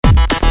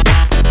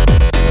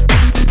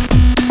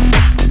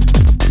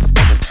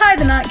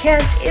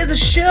Not is a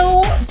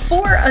show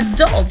for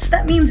adults.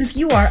 That means if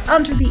you are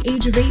under the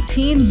age of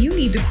 18, you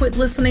need to quit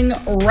listening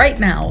right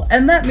now.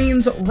 And that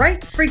means right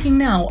freaking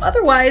now.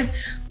 Otherwise,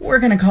 we're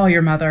going to call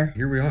your mother.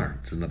 Here we are.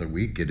 It's another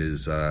week. It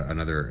is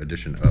another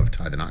edition of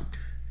Tie the Knot.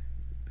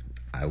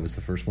 I was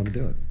the first one to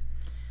do it.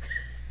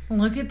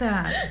 Look at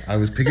that. I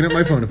was picking up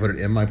my phone to put it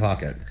in my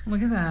pocket.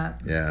 Look at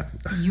that. Yeah.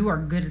 You are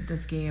good at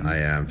this game. I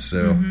am.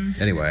 So,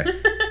 anyway,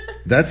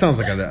 that sounds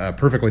like a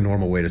perfectly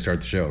normal way to start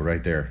the show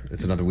right there.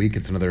 It's another week.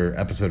 It's another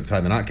episode of Tie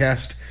the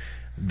Knotcast.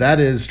 That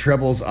is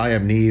Trebles. I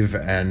am Neve,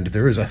 and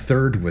there is a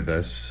third with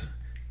us.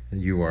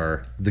 You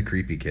are the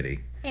creepy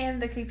kitty. I am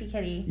the creepy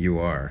kitty. You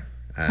are.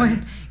 Wait,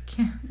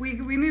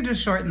 we need to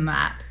shorten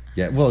that.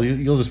 Yeah, well,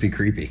 you'll just be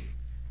creepy.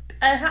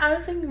 I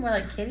was thinking more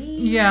like kitty.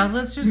 Yeah,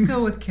 let's just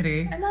go with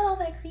kitty. I'm not all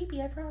that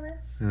creepy, I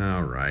promise.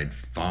 All right,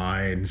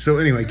 fine. So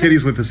anyway,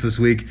 Kitty's with us this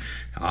week,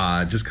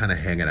 just kind of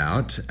hanging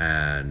out,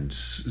 and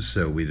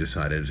so we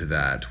decided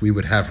that we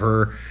would have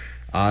her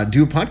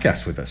do a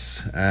podcast with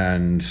us.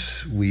 And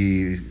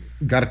we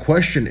got a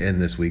question in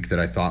this week that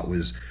I thought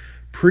was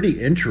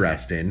pretty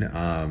interesting.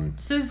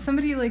 So did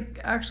somebody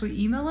actually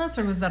email us,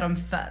 or was that on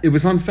FET? It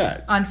was on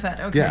FET. On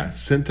FET, okay. Yeah,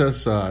 sent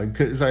us,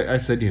 because I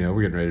said,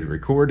 we're getting ready to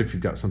record. If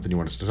you've got something you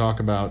want us to talk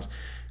about,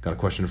 got a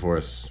question for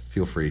us,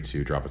 feel free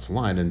to drop us a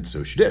line. And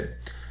so she did.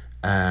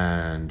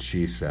 And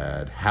she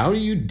said, how do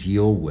you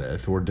deal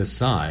with or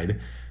decide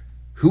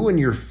who in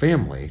your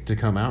family to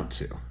come out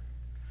to?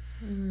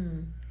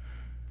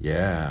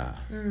 Yeah.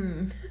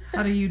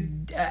 How do you...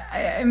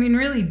 I mean,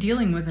 really,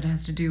 dealing with it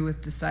has to do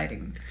with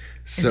deciding.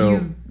 So,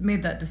 if you've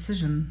made that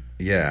decision.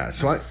 Yeah.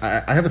 So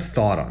I have a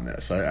thought on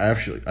this.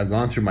 I've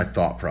gone through my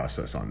thought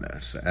process on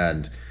this.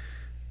 And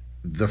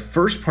the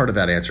first part of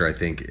that answer, I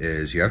think,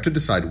 is you have to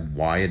decide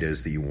why it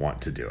is that you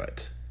want to do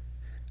it.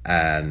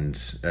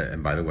 And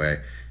by the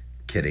way,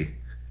 Kitty,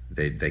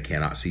 they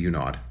cannot see you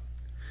nod.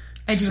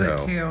 I do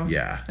it too.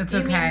 Yeah. It's Do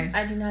you okay. mean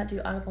I do not do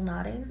audible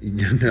nodding?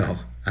 No.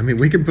 I mean,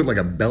 we can put like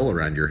a bell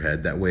around your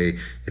head. That way,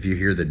 if you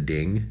hear the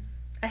ding.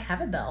 I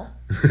have a bell.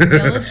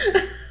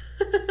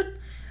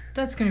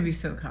 That's going to be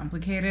so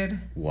complicated.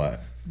 What?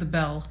 The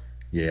bell.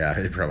 Yeah,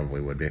 it probably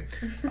would be.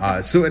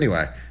 So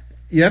anyway,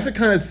 you have to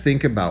kind of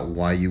think about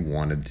why you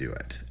want to do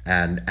it.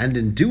 And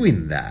in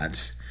doing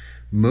that,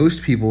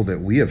 most people that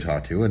we have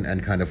talked to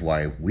and kind of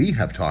why we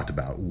have talked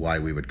about why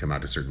we would come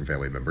out to certain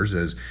family members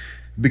is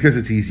because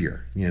it's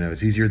easier.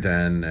 It's easier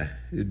than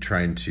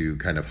trying to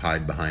kind of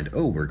hide behind,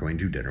 we're going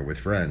to dinner with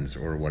friends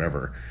or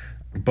whatever.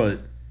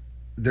 But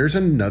there's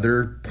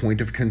another point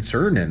of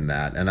concern in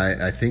that. And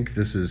I think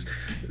this is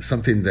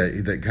something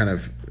that kind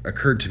of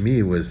occurred to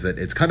me was that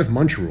it's kind of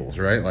munch rules,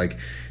 right? Like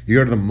you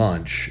go to the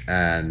munch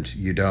and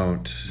you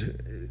don't,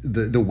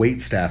 the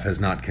wait staff has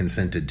not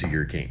consented to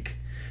your kink.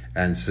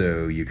 And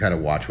so you kind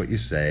of watch what you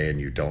say and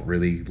you don't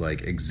really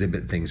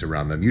exhibit things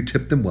around them. You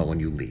tip them well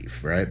when you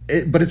leave, right?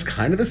 But it's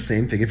kind of the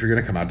same thing if you're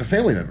going to come out to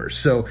family members.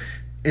 So,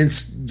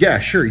 yeah,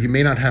 sure, you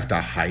may not have to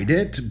hide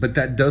it, but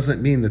that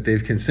doesn't mean that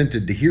they've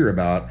consented to hear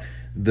about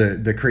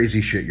the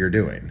crazy shit you're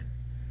doing.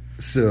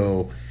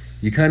 So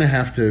you kind of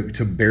have to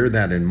bear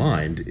that in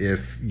mind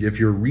if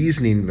your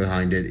reasoning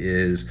behind it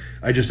is,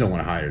 I just don't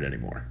want to hide it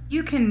anymore.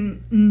 You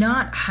can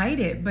not hide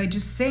it by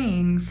just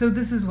saying, so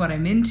this is what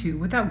I'm into,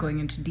 without going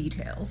into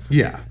details.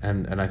 Yeah,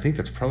 and I think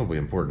that's probably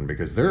important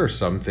because there are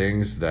some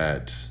things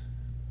that,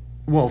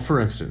 well, for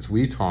instance,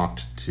 we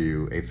talked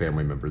to a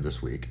family member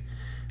this week,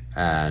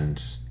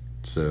 and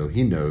so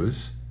he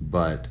knows,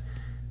 but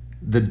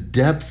the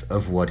depth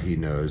of what he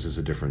knows is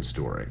a different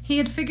story. He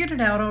had figured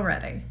it out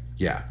already.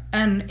 Yeah.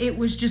 And it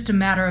was just a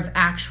matter of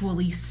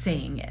actually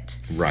saying it.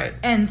 Right.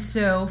 And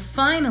so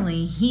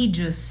finally, he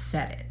just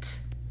said it.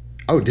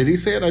 Oh, did he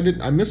say it?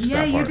 I missed that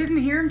part. Yeah, you didn't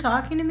hear him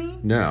talking to me?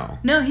 No.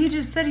 No, he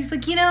just said, he's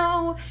like,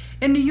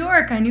 in New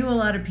York, I knew a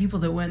lot of people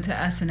that went to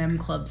S&M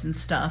clubs and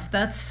stuff.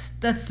 That's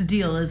the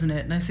deal, isn't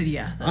it? And I said,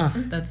 yeah,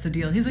 that's the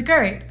deal. He's like, all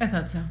right, I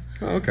thought so.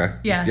 Oh, okay.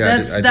 Yeah,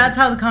 that's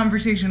how the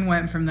conversation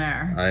went from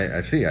there. I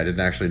see. I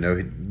didn't actually know.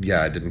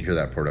 I didn't hear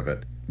that part of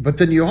it. But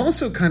then you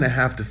also kind of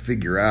have to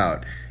figure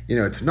out,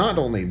 it's not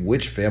only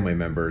which family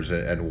members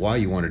and why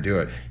you want to do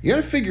it. You got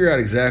to figure out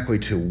exactly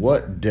to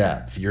what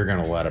depth you're going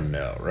to let them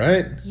know,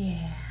 right?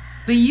 Yeah.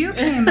 But you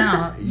came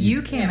out.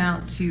 You came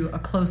out to a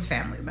close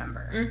family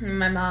member.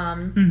 My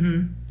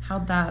mom.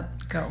 How'd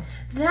that go?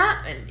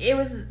 It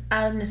was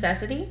out of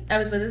necessity. I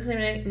was with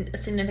a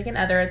significant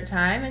other at the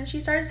time, and she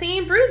started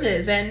seeing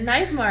bruises and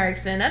knife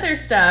marks and other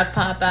stuff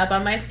pop up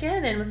on my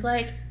skin, and was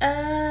like,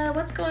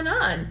 what's going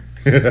on?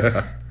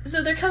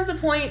 So there comes a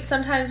point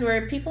sometimes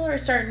where people are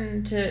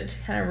starting to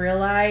kind of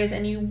realize,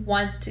 and you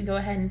want to go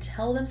ahead and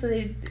tell them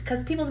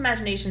because people's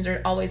imaginations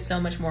are always so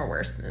much more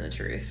worse than the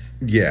truth.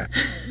 Yeah.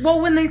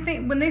 Well, when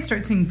they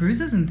start seeing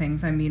bruises and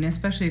things, I mean,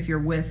 especially if you're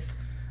with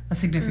a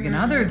significant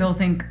other, they'll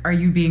think, are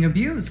you being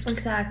abused?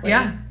 Exactly.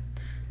 Yeah.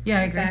 Yeah,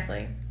 I agree.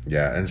 Exactly.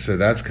 Yeah, and so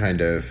that's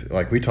kind of,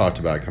 we talked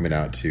about coming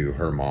out to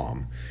her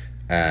mom,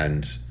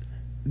 and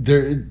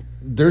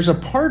there's a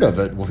part of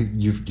it. Well,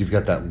 you've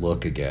got that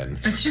look again.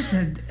 It's just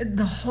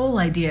the whole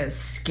idea is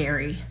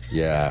scary.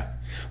 Yeah.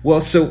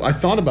 Well, so I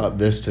thought about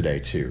this today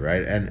too,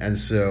 right? And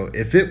so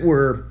if it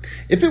were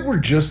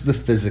just the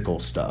physical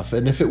stuff,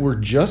 and if it were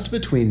just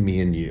between me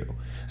and you,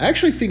 I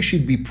actually think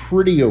she'd be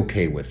pretty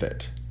okay with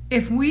it.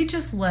 If we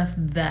just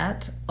left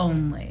that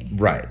only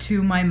Right.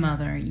 to my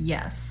mother,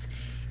 yes,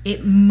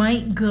 it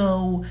might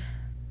go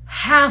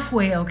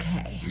halfway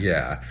okay.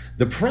 Yeah.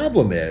 The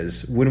problem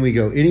is when we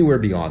go anywhere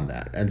beyond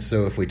that. And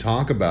so if we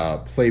talk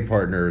about play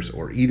partners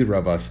or either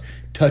of us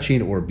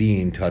touching or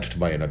being touched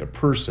by another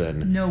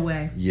person. No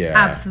way. Yeah.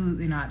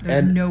 Absolutely not.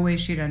 There's And- no way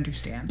she'd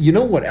understand. You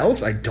know what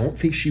else I don't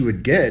think she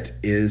would get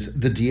is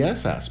the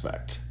DS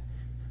aspect.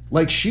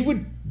 Like she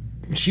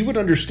would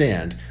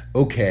understand,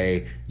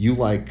 okay, you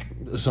like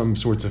some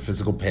sorts of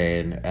physical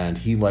pain and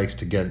he likes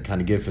to get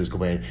physical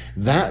pain.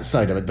 That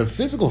side of it, the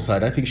physical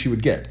side, I think she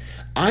would get.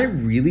 I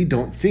really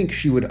don't think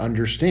she would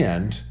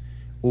understand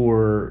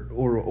or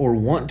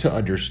want to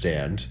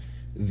understand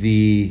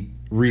the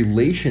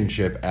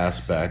relationship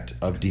aspect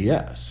of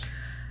DS.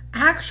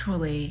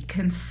 Actually,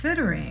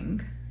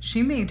 considering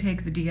she may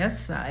take the DS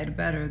side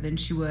better than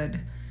she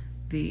would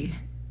the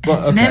Well,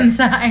 S&M okay.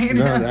 side.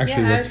 No, actually, yeah,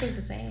 I would that's think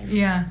the same.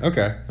 Yeah.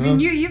 okay. I mean,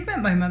 you've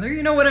met my mother.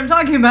 You know what I'm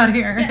talking about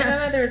here. Yeah,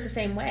 my mother was the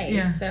same way.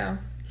 Yeah. So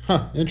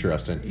Huh,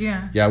 interesting.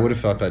 Yeah. Yeah, I would have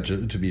thought that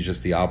to be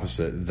just the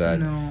opposite. That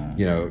No.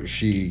 you know,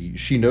 she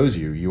knows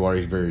you. You are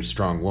a very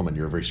strong woman.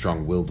 You're a very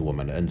strong-willed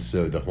woman, and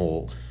so the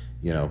whole,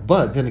 you know.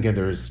 But then again,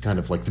 there's kind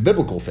of like the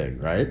biblical thing,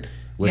 right?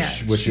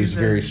 Which Yeah, is she's a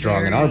very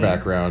strong in our very-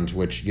 background.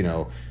 Which you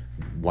know,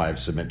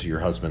 wives submit to your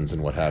husbands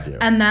and what have you.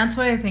 And that's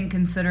why I think,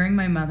 considering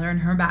my mother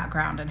and her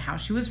background and how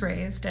she was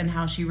raised and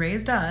how she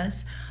raised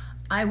us,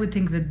 I would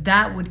think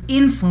that would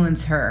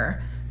influence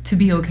her to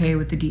be okay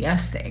with the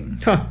DS thing.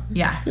 Huh,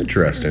 Yeah.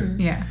 interesting.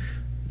 Yeah.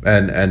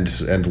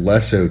 And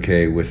less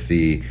okay with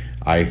the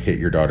I hit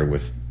your daughter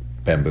with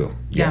bamboo.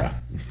 Yeah.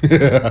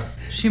 Yeah.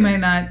 She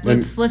might not.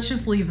 Let's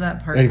just leave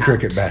that part and out.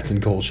 cricket bats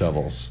and coal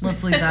shovels.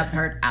 Let's leave that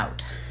part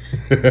out.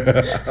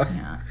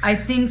 Yeah. I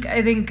think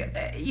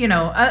you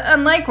know,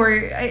 unlike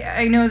where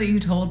I know that you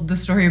told the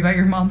story about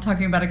your mom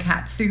talking about a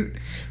cat suit.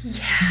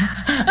 yeah.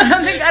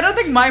 I don't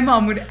think my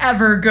mom would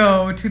ever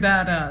go to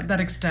that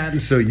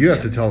extent. So you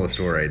have to tell the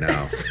story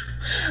now.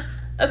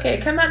 Okay,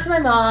 come out to my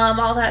mom,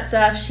 all that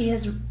stuff. She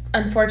has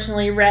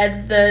unfortunately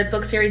read the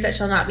book series that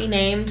shall not be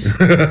named.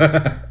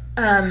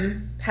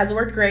 Has the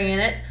word gray in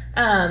it.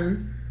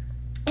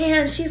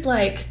 And she's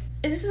like,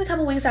 this is a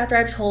couple weeks after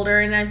I've told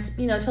her, and I've,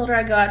 you know, told her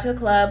I go out to a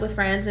club with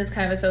friends, and it's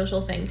kind of a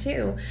social thing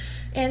too.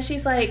 And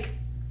she's like,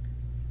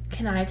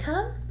 can I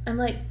come? I'm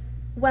like,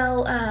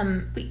 well,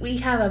 we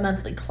have a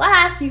monthly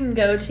class you can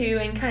go to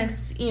and kind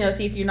of, you know,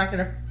 see if you're not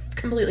going to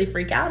completely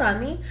freak out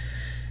on me.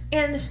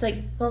 And she's like,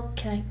 well,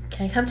 can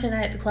I come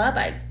tonight at the club?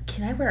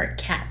 Can I wear a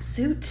cat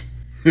suit?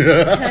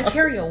 Can I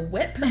carry a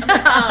whip? I'm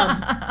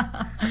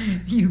like,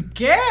 You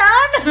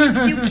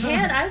can. you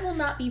can. I will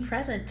not be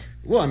present.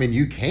 Well, I mean,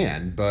 you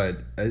can, but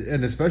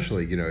and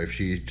especially, you know, if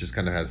she just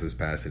kind of has this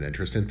passionate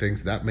interest in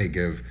things, that may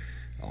give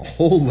a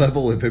whole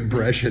level of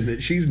impression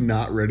that she's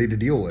not ready to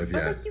deal with I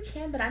was yet. like, you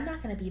can, but I'm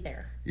not going to be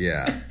there.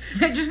 Yeah.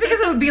 Just because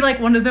it would be like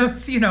one of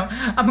those, you know,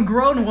 I'm a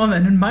grown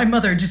woman and my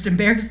mother just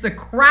embarrassed the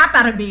crap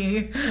out of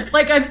me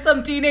like I'm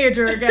some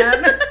teenager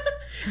again.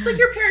 It's like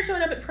your parents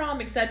showing up at prom,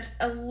 except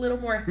a little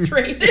more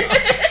X-rated.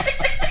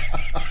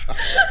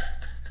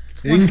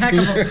 One heck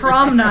of a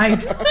prom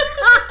night.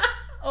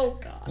 Oh,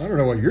 God. I don't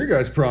know what your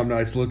guys' prom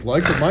nights looked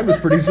like, but mine was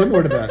pretty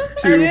similar to that I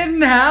too.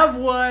 didn't have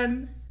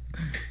one.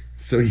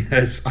 So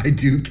yes, I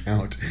do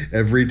count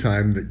every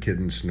time that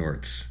kitten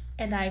snorts.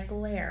 And I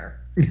glare.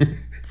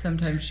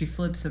 Sometimes she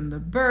flips him the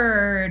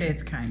bird.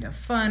 It's kind of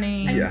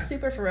funny. I'm Yeah.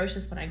 super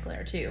ferocious when I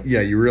glare, too.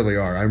 Yeah, you really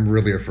are. I'm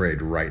really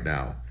afraid right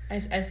now.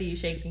 I see you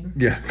shaking.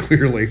 Yeah,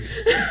 clearly.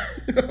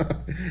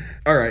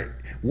 All right.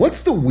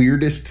 What's the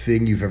weirdest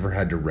thing you've ever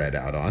had to read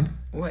out on?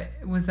 What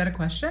was that a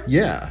question?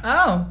 Yeah.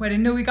 Oh, I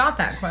didn't know we got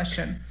that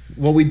question.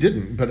 Well, we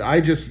didn't, but I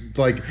just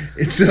like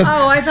it's. A,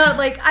 Oh, I thought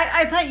like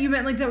I thought you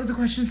meant like that was a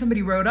question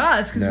somebody wrote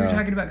us because we were No.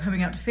 talking about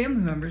coming out to family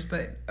members.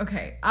 But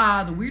okay,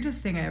 the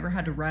weirdest thing I ever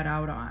had to write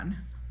out on.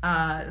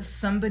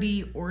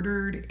 Somebody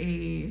ordered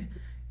a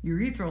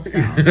urethral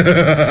sound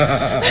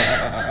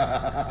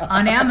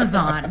on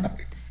Amazon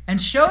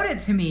and showed it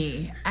to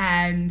me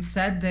and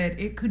said that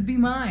it could be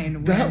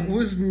mine. That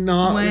was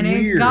not when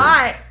weird. it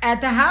got at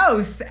the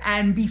house,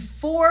 and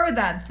before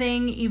that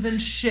thing even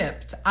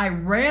shipped, I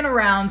ran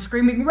around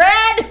screaming,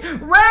 "Red!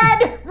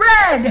 Red!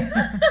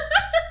 Red!"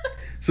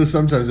 So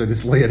sometimes I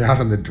just lay it out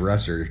on the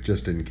dresser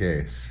just in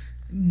case.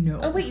 No.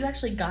 Oh, wait, you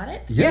actually got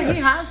it? Yeah, he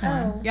Yes. has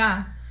one. Oh.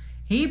 Yeah.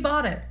 He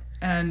bought it,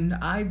 and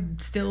I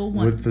still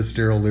want. With the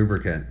sterile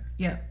lubricant.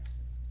 Yeah.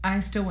 I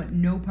still want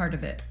no part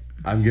of it.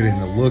 I'm getting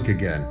the look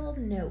again. Oh,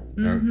 no.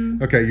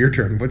 Mm-hmm. Okay, your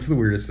turn. What's the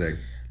weirdest thing?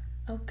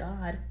 Oh,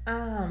 God.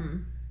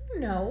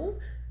 No.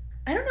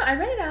 I don't know. I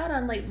read it out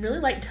on, like, really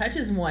light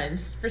touches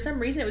once. For some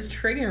reason, it was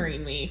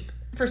triggering me.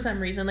 For some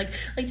reason. Like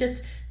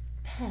just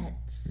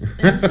pets.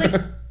 And I'm just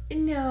like,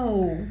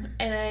 No.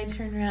 And I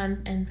turned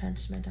around and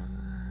punched my top.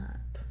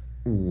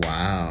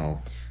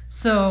 Wow.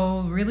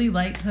 So really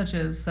light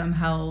touches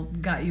somehow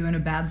got you in a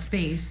bad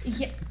space.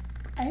 Yeah.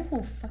 I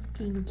will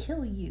fucking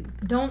kill you.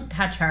 Don't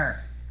touch her.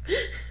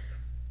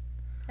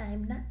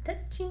 I'm not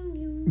touching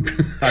you.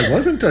 I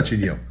wasn't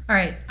touching you. All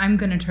right, I'm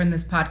going to turn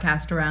this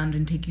podcast around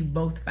and take you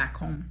both back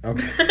home.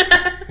 Okay.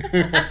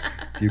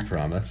 Do you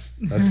promise?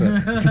 That's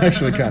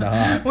actually kind of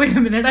hot. Wait a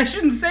minute, I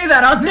shouldn't say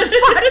that on this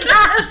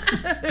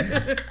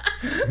podcast.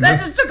 That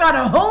just took on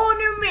a whole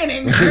new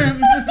meaning.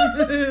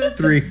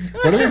 3.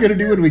 What are we going to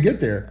do when we get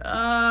there?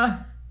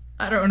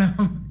 I don't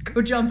know.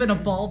 Go jump in a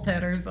ball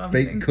pit or something.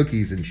 Bake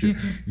cookies and shit.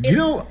 You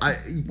know,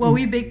 Well,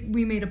 we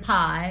made a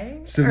pie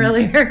So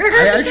earlier.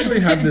 I actually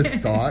had this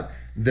thought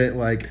that,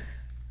 like,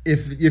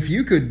 if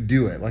you could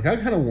do it, like, I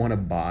kind of want to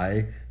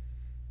buy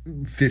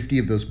 50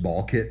 of those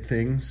ball kit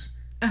things,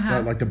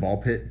 like the ball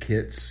pit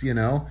kits, you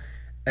know,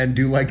 and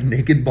do like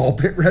naked ball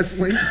pit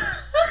wrestling,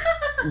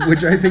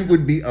 which I think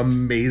would be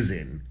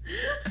amazing.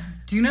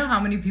 Do you know how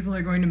many people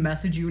are going to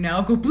message you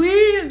now? Go,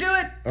 please do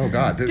it. Oh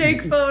God,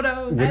 Take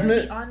photos. I Wouldn't would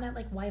it? be on that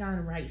like white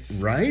on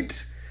rice.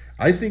 Right?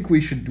 I think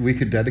we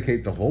could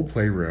dedicate the whole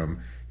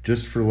playroom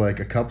just for like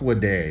a couple of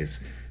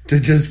days to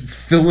just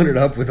filling it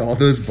up with all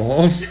those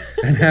balls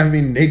and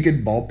having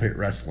naked ball pit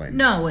wrestling.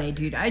 No way,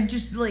 dude. I'd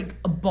just like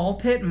a ball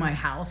pit in my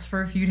house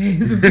for a few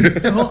days would be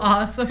so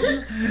awesome.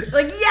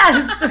 Like,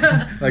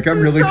 yes. Like I'm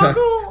This really is so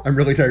cool. I'm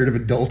really tired of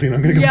adulting.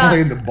 I'm gonna go play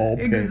in the ball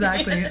pit.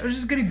 Exactly. I was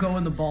just gonna go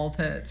in the ball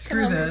pit. Come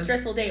Screw home from a this.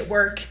 stressful day at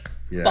work.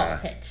 Yeah. Ball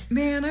pit.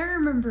 Man, I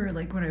remember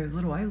like when I was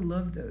little, I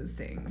loved those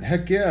things.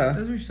 Heck yeah.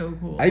 Those were so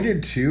cool. I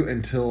did too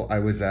until I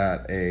was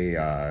at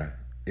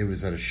it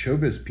was at a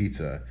Showbiz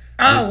Pizza.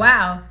 Oh,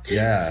 wow.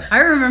 Yeah. I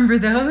remember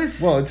those.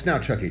 Well, it's now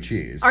Chuck E.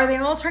 Cheese. Are they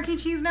all Chuck E.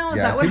 Cheese now? Is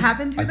Yeah, that what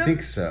happened to them? I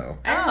think so.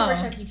 I remember Oh.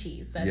 Chuck E.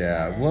 Cheese. That's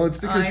Yeah. what Well, it's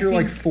because I you're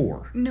like think-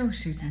 4. No,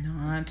 she's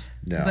not.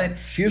 No. But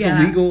She is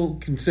yeah. a legal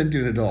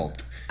consenting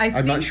adult.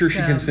 I'm not think, sure she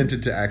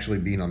consented to actually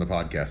being on the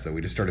podcast that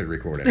we just started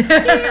recording.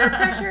 peer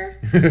pressure.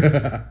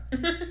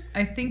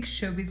 I think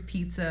Showbiz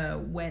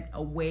Pizza went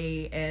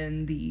away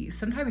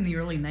sometime in the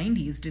early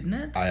 90s, didn't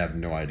it? I have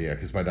no idea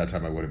because by that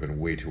time I would have been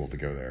way too old to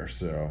go there.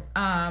 So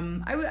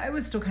I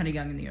was still kind of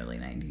young in the early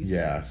 90s.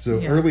 yeah. So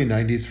Yeah. early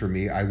 90s for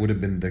me, I would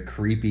have been the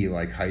creepy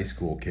like high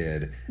school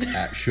kid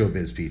at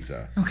Showbiz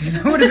Pizza. Okay,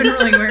 that would have been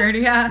really weird,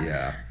 yeah.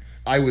 Yeah.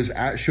 I was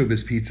at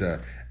Showbiz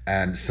Pizza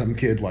and some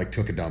kid like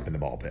took a dump in the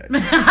ball pit.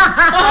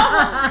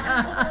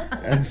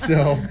 And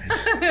so,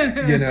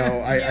 you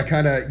know, I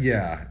kind of,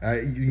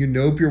 you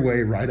nope your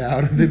way right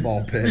out of the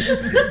ball pit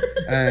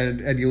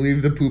and you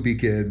leave the poopy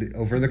kid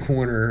over in the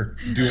corner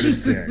doing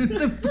his thing.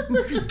 The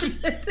poopy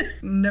kid.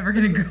 Never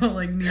gonna go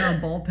like near a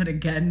ball pit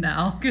again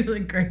now.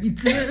 Like,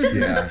 great.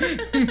 Yeah.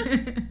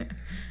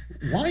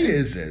 Why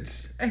is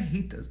it? I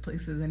hate those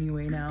places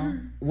anyway now.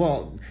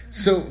 Well,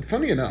 so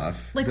funny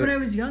enough. Like that- when I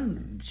was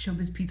young,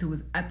 Showbiz Pizza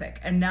was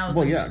epic, and now it's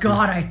Well, like, yeah, 'cause-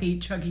 God, I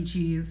hate Chuck E.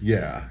 Cheese.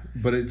 Yeah,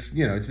 but it's,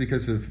 you know, it's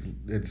because of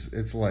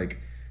it's like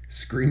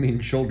screaming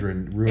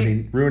children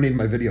ruining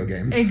my video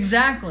games.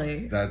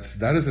 Exactly.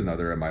 That is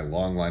another of my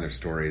long line of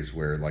stories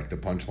where like the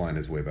punchline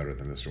is way better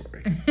than the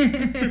story.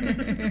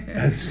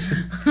 That's,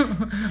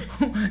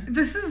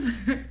 This is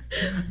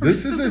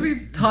this is supposed to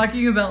be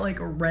talking about like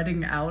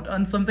redding out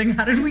on something.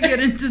 How did we get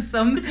into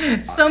some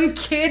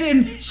kid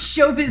in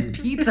Showbiz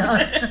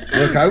Pizza?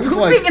 Look, I was pooping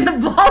like in the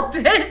ball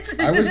pit.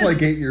 I was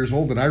like 8 years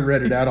old and I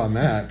read it out on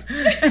that.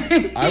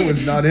 I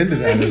was not into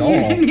that at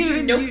all.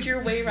 You noped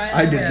your way right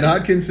I out. did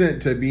not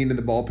consent to being in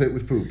the ball pit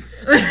with poop.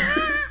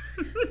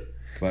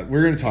 But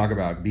we're going to talk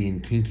about being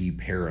kinky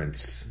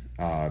parents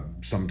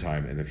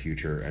sometime in the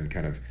future and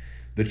kind of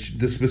the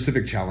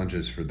specific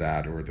challenges for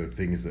that or the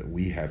things that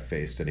we have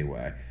faced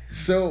anyway.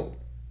 So,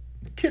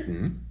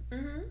 Kitten,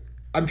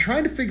 I'm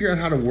trying to figure out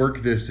how to work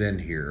this in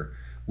here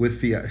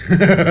with the...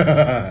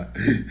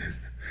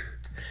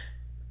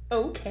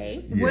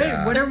 Okay.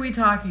 Yeah. What are we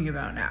talking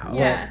about now?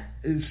 Yeah.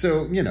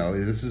 So, you know,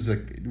 this is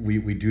we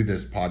do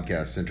this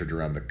podcast centered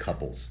around the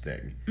couples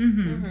thing.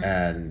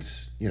 And,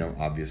 you know,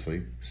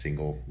 obviously,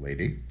 single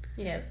lady.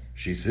 Yes.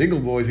 She's single,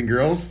 boys and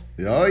girls.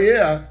 Oh,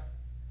 yeah.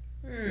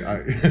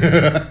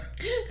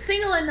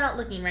 Single and not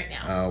looking right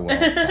now. Oh, well,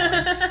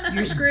 fine.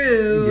 You're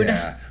screwed.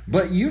 Yeah.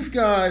 But you've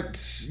got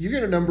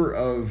a number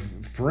of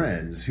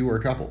friends who are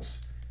couples.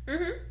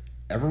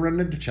 Ever run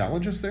into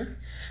challenges there?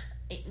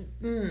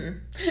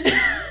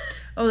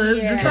 Oh,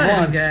 this Yeah. is Come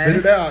on, good. spit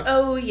it out.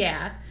 Oh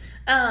yeah.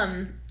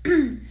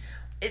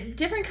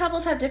 Different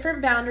couples have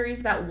different boundaries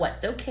about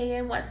what's okay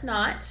and what's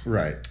not.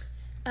 Right.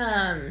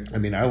 And I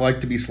mean, I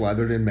like to be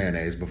slathered in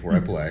mayonnaise before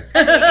I play.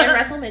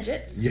 wrestle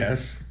midgets.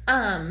 Yes.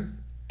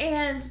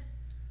 And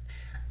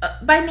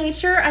by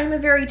nature, I'm a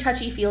very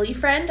touchy-feely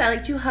friend. I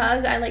like to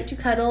hug. I like to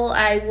cuddle.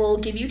 I will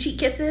give you cheek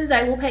kisses.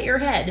 I will pet your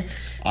head.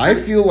 I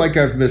feel like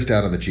I've missed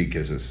out on the cheek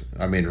kisses.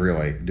 I mean,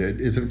 really.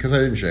 Is it because I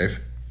didn't shave?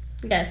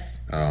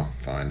 Yes. Oh,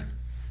 fine.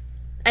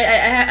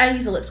 I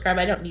use a lip scrub.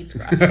 I don't need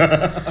scrub.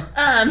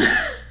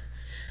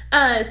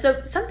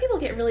 So some people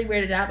get really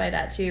weirded out by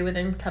that too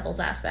within couples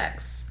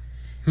aspects.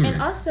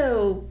 And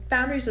also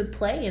boundaries with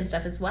play and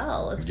stuff as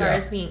well, as far Yeah.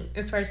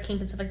 as far as kink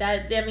and stuff like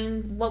that. I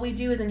mean, what we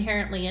do is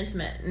inherently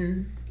intimate,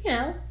 and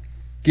Yeah,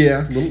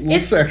 a little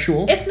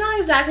sexual. it's not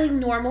exactly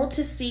normal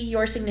to see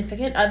your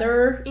significant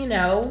other,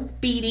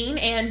 beating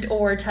and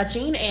or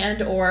touching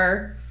and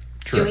or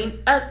True. doing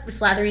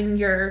slathering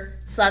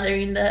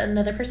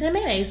another person in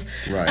mayonnaise.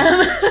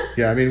 Right.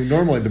 Yeah, I mean,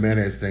 normally the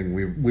mayonnaise thing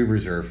we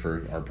reserve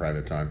for our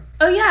private time.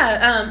 Oh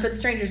yeah, but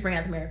strangers bring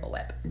out the Miracle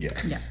Whip. Yeah.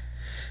 Yeah.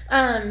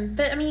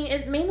 But I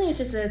mean, mainly it's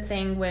just a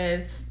thing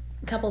with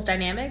couples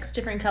dynamics.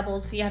 Different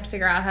couples, you have to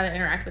figure out how to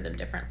interact with them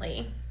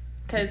differently.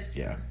 Because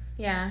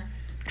Yeah.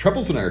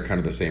 Troubles and I are kind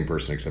of the same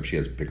person, except she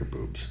has bigger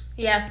boobs.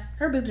 yeah,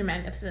 her boobs are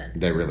magnificent.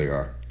 They really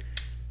are.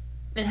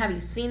 And have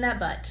you seen that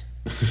butt?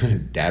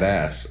 Dad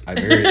ass. I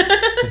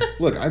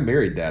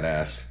married dad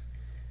ass.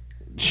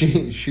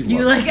 She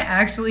loves. You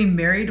actually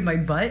married my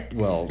butt?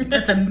 Well,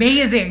 That's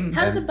amazing.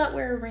 How does a butt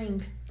wear a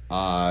ring?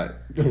 well,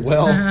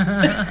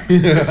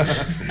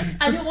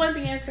 I don't want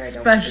the answer. I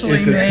don't want Especially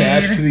it's made.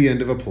 attached to the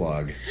end of a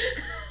plug.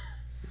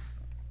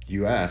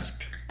 You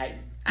asked.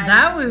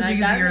 That was I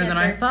got an easier than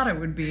I answer. thought it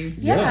would be.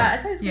 Yeah, Yeah. I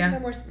thought it was going to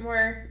go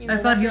more. I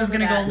thought he was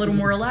going to go a that. little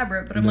more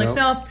elaborate, but I'm No. like,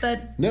 nope,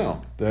 that.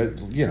 No, the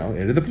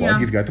end of the plug. Yeah.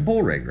 You've got the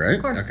bull ring, right?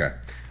 Of course. Okay,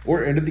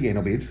 or end of the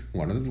anal beads.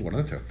 One of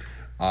the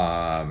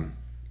two.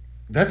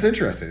 That's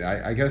interesting.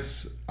 I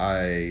guess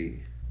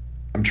I'm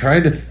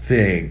trying to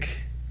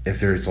think if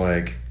there's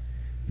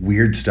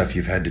weird stuff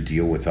you've had to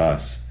deal with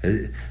us.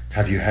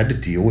 Have you had to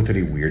deal with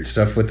any weird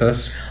stuff with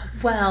us?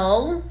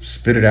 Well,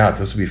 Spit it out.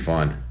 This will be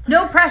fun.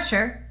 No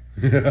pressure.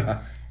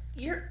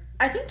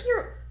 I think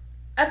you're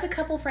of the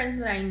couple friends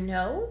that I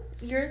know.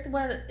 You're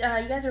one of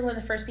the, you guys are one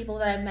of the first people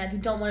that I've met who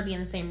don't want to be in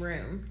the same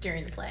room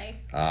during the play.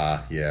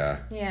 Yeah.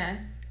 Yeah.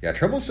 Yeah,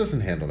 Troubles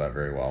doesn't handle that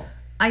very well.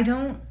 I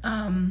don't,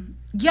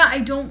 I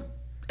don't,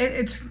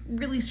 it's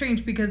really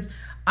strange because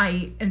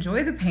I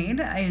enjoy the pain.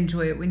 I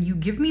enjoy it when you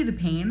give me the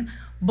pain.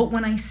 But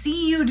when I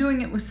see you doing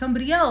it with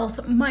somebody else,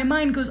 my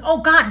mind goes, oh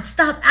God,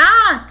 stop.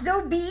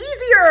 Don't be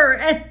easier.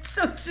 And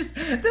so it's just,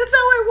 that's how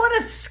I want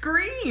to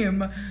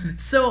scream.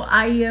 So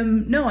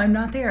I'm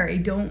not there. I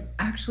don't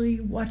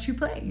actually watch you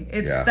play.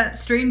 It's that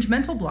strange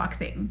mental block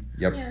thing.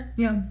 Yep.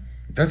 Yeah.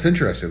 That's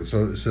interesting.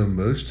 So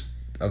most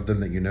of them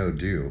that you know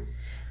do.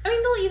 I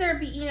mean, they'll either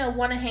be,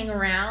 want to hang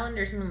around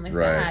or something like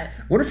Right. that.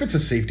 Wonder if it's a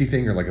safety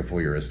thing or a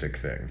voyeuristic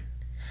thing.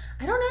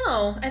 I don't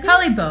know. I think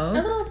Probably both.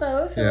 A little of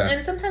both. Yeah.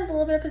 And sometimes a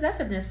little bit of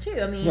possessiveness, too.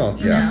 I mean, Well,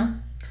 you yeah. know.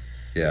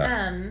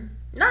 Yeah.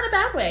 Not in a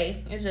bad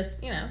way. It's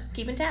just,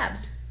 keeping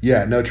tabs.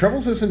 Yeah, no,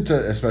 Troubles isn't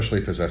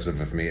especially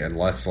possessive of me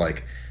unless,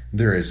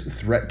 there is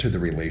threat to the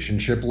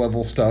relationship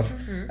level stuff,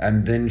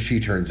 and then she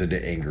turns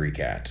into Angry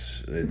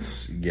Cat.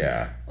 It's,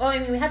 Well, I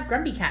mean, we have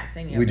Grumpy Cat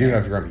singing. We do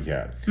have Grumpy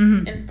Cat.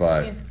 And,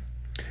 But...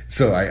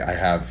 So I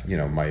have,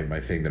 my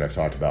thing that I've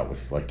talked about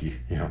with,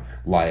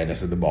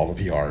 Lioness in the Ball of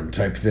Yarn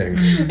type thing.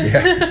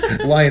 Yeah.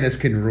 Lioness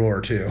can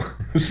roar, too.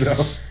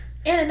 So...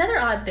 And another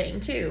odd thing,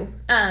 too.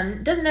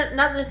 Not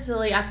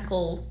necessarily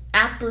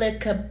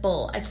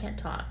applicable. I can't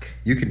talk.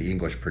 You can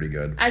English pretty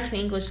good. I can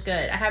English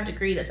good. I have a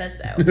degree that says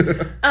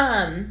so.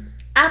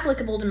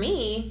 Applicable to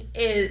me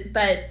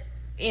but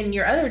in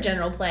your other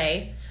general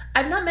play,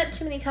 I've not met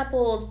too many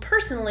couples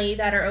personally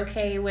that are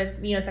okay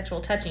with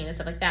sexual touching and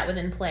stuff like that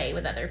within play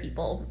with other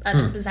people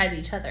besides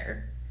each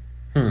other.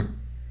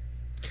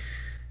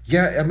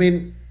 Yeah, I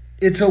mean,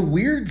 it's a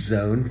weird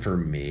zone for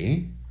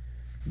me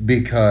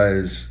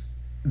because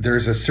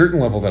there's a certain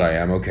level that I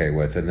am okay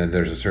with, and then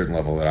there's a certain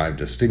level that I'm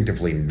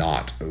distinctively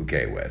not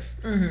okay with.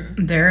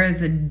 There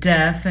is a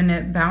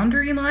definite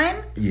boundary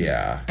line.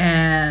 Yeah.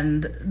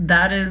 And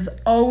that is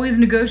always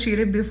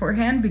negotiated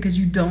beforehand because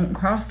you don't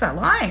cross that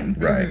line.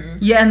 Right.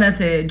 Yeah, and that's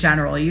a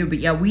general you. But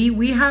yeah,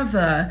 we have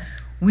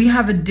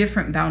a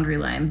different boundary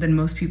line than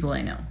most people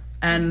I know.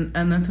 And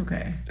that's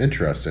okay.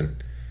 Interesting.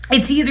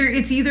 It's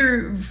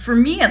either for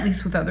me, at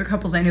least with other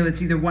couples I know,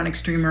 it's either one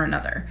extreme or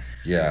another.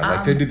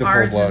 Yeah, they do the full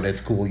ours blown, is- it's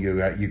cool, you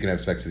can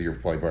have sex with your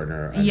play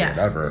partner and Yeah.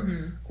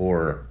 whatever.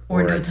 Or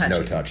Or no it's no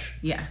touching. touch.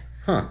 Yeah.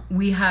 Huh.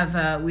 We have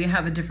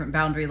a different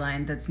boundary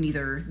line that's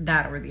neither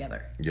that or the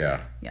other. Yeah.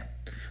 Yeah.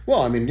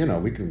 Well, I mean,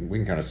 we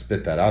can kind of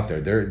spit that out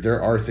there.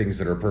 There are things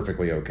that are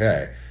perfectly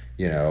okay.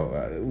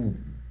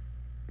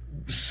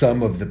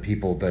 Some of the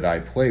people that I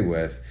play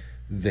with,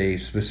 they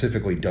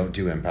specifically don't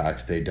do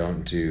impact. They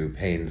don't do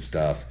pain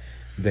stuff.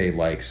 They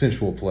like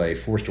sensual play,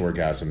 forced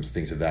orgasms,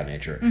 things of that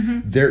nature.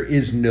 There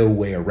is no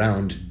way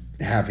around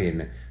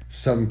having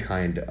some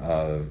kind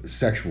of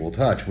sexual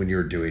touch when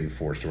you're doing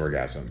forced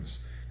orgasms.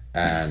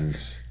 And,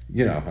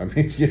 I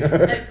mean,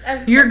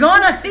 You're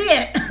gonna see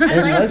it. I'd like to see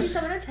Unless-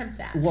 someone attempt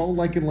that. well,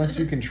 unless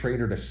you can train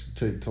her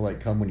to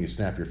come when you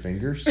snap your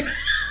fingers.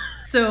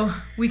 So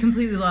we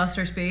completely lost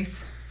our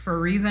space for a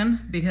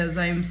reason because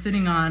I'm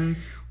sitting on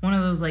one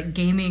of those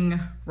gaming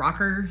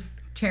rocker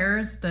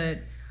chairs that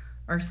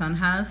our son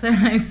has,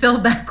 and I fell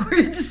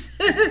backwards.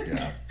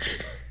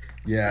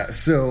 Yeah.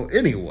 So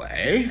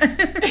anyway,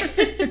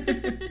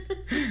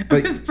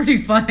 It was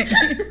pretty funny.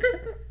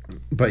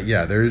 but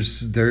yeah,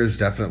 there's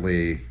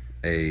definitely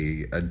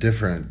a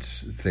different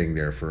thing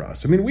there for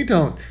us. I mean, we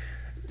don't.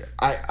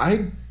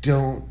 I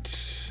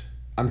don't.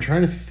 I'm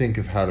trying to think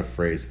of how to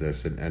phrase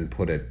this and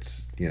put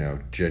it,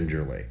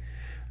 gingerly.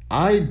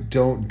 I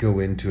don't go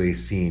into a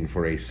scene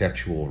for a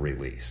sexual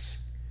release.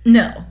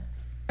 No.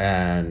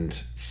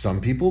 And some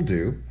people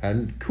do,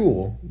 and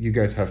cool, you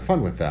guys have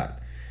fun with that.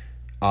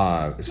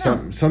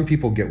 Some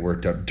people get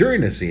worked up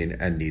during a scene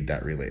and need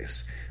that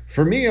release.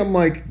 For me, I'm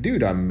like,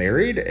 dude, I'm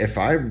married. If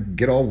I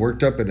get all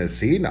worked up in a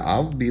scene,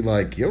 I'll be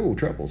like, yo,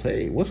 Troubles,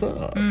 hey, what's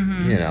up?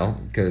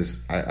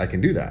 Because I can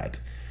do that.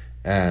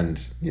 And,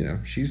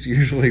 she's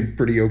usually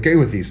pretty okay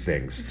with these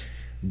things.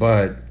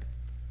 But,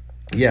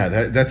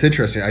 yeah, that's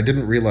interesting. I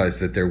didn't realize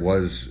that there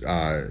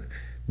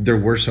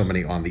were so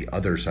many on the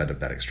other side of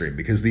that extreme.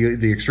 Because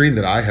the extreme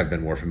that I have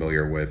been more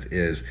familiar with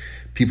is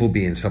people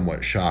being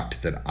somewhat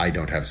shocked that I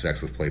don't have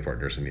sex with play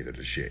partners and neither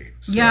does she.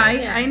 So, yeah,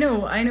 I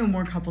know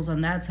more couples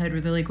on that side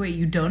where they're like, wait,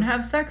 you don't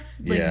have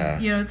sex? Like, yeah.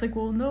 It's like,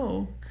 well,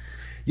 no.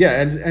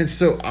 Yeah, and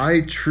so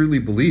I truly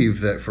believe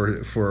that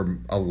for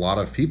a lot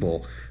of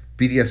people,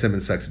 BDSM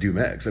and sex do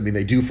mix. I mean,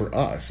 they do for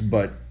us,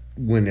 but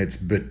when it's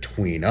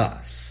between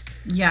us.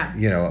 Yeah.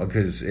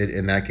 Because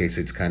in that case,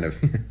 it's kind of,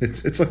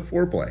 it's like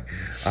foreplay.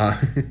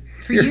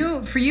 For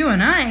you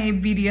and I,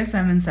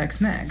 BDSM and sex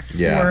mix.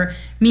 Yeah. For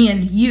me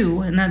and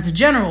you, and that's a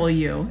general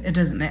you, it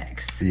doesn't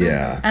mix.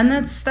 Yeah. And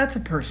that's a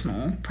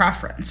personal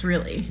preference,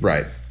 really.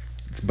 Right.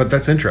 But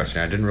that's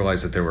interesting. I didn't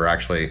realize that there were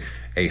actually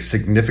a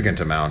significant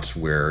amount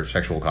where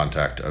sexual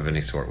contact of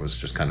any sort was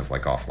just kind of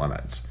like off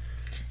limits.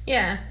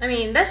 Yeah, I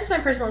mean, that's just my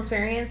personal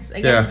experience.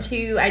 Again,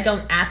 too, I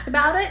don't ask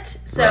about it,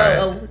 so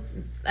Right.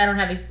 I don't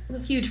have a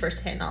huge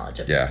first-hand knowledge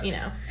of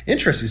it,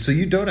 Interesting. So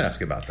you don't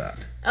ask about that?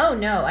 Oh,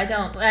 no, I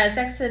don't.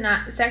 Sex and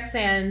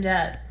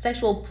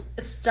sexual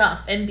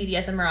stuff and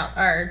BDSM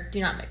are do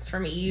not mix for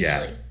me,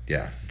 usually.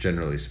 Yeah,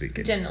 generally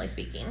speaking. Generally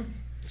speaking.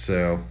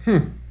 So,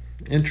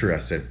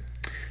 interesting.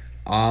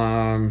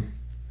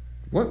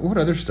 What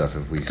other stuff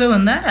have we... So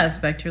in that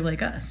aspect, you're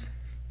like us.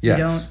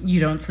 Yes. You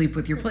don't sleep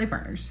with your play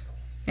partners.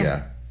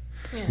 Yeah.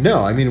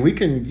 No, I mean, we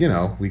can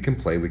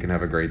play, we can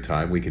have a great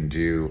time, we can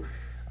do,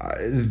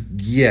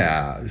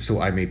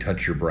 so I may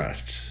touch your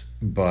breasts,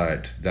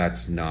 but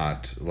that's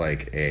not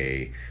like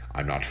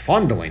I'm not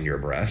fondling your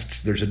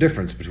breasts. There's a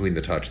difference between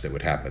the touch that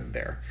would happen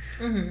there.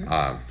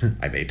 Mm-hmm.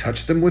 I may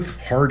touch them with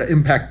hard,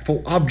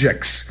 impactful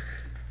objects,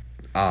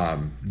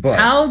 but...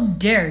 How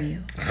dare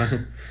you?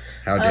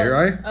 How dare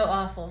I? Oh,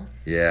 awful.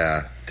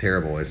 Yeah,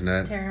 terrible, isn't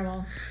it?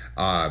 Terrible.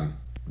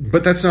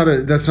 But that's not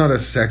a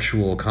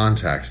sexual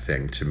contact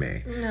thing to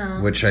me. No.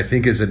 Which I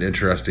think is an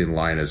interesting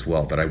line as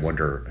well. That I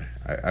wonder.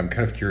 I'm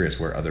kind of curious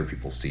where other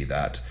people see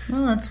that.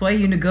 Well, that's why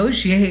you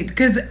negotiate,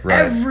 because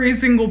every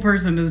single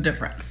person is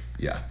different.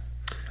 Yeah.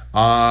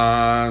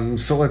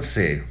 So let's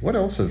see. What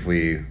else have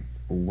we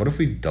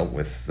dealt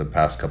with the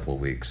past couple of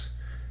weeks?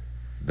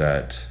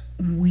 That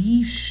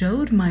we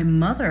showed my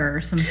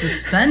mother some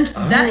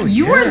suspension.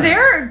 You were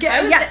there.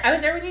 I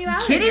was there when you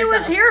outed Kitty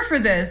yourself. was here for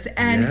this,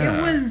 and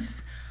it was.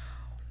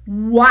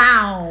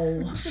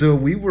 Wow. So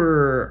we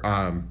were.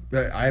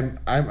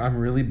 I'm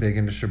really big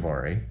into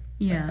shibari.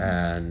 Yeah.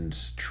 And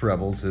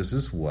Trebles is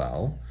as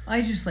well.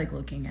 I just like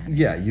looking at it.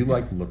 Yeah, you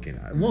like looking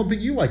at it. Well, but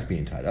you like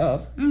being tied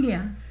up.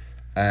 Yeah.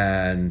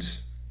 And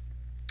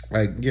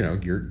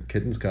your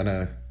kitten's kind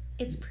of.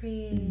 It's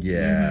pretty.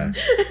 Yeah.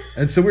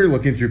 And so we were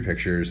looking through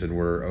pictures, and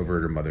we're over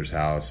at her mother's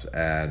house,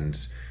 and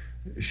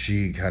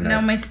she kind of... Now,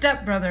 my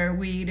stepbrother,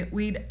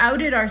 we'd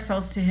outed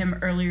ourselves to him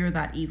earlier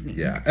that evening.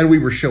 Yeah, and we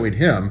were showing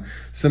him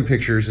some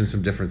pictures and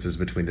some differences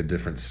between the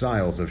different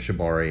styles of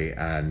shibari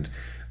and,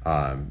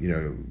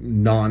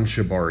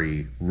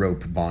 non-shibari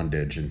rope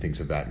bondage and things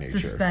of that nature.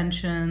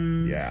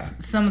 Suspensions. Yeah.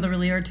 Some of the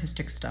really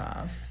artistic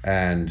stuff.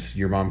 And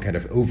your mom kind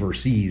of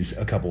oversees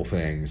a couple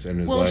things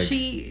and is like... Well,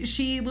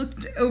 she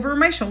looked over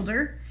my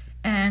shoulder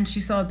and she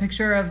saw a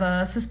picture of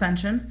a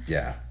suspension.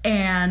 Yeah.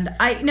 And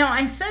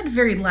I said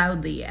very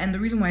loudly, and the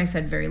reason why I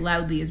said very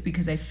loudly is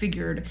because I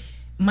figured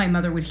my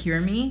mother would hear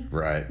me.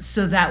 Right.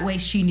 So that way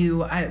she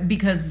knew,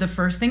 because the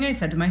first thing I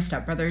said to my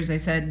stepbrothers, I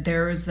said,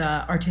 there's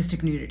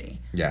artistic nudity.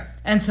 Yeah.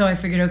 And so I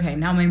figured, okay,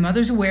 now my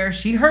mother's aware.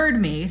 She heard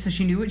me, so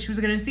she knew what she was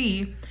going to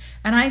see.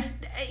 And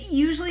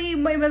usually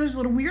my mother's a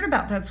little weird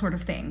about that sort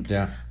of thing.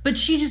 Yeah. But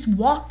she just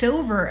walked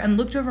over and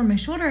looked over my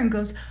shoulder and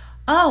goes,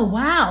 oh,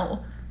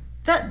 wow.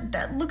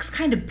 That looks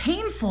kind of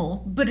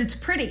painful, but it's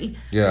pretty.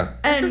 Yeah.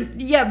 And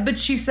but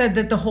she said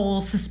that the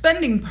whole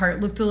suspending part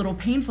looked a little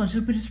painful. And she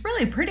said, but it's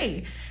really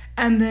pretty.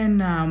 And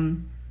then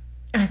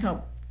I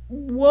thought,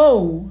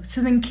 whoa. So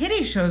then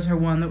Kitty shows her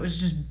one that was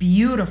just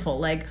beautiful,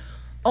 like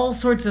all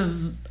sorts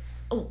of,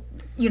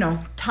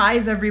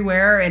 ties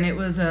everywhere. And it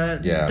was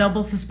a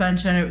double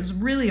suspension. It was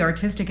really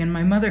artistic. And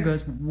my mother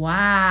goes,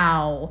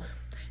 wow.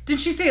 Did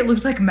she say it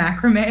looked like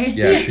macrame?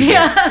 Yeah, she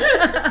did.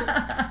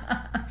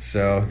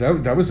 So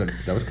that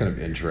was kind of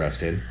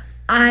interesting.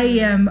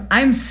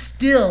 I'm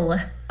still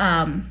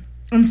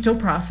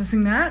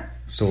processing that.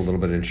 Still a little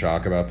bit in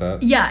shock about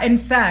that. Yeah, in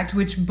fact,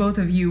 which both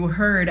of you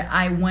heard,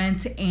 I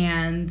went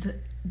and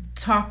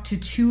talked to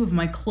two of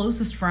my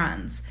closest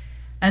friends,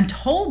 and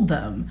told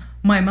them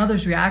my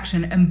mother's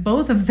reaction, and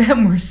both of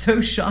them were so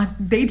shocked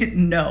they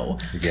didn't know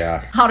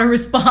Yeah. how to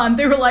respond.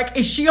 They were like,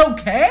 is she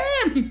okay?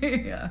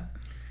 Yeah.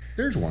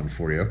 There's one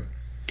for you.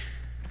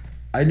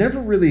 I never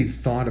really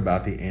thought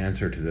about the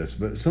answer to this,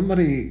 but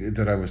somebody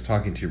that I was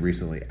talking to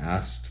recently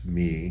asked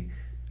me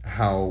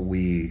how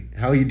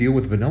you deal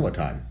with vanilla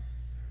time.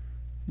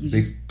 You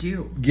just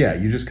do. Yeah,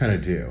 you just kind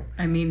of do.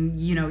 I mean,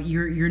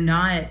 you're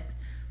not...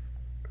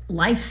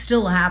 Life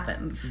still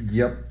happens.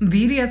 Yep.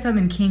 BDSM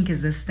and kink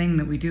is this thing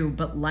that we do,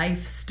 but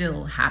life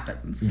still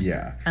happens.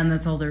 Yeah. And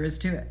that's all there is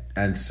to it.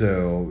 And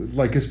so,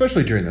 like,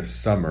 especially during the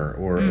summer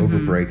or over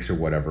breaks or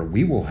whatever,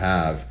 we will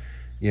have,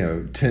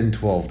 10,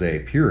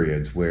 12-day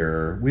periods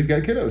where we've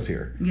got kiddos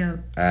here. Yeah.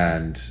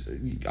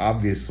 And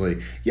obviously,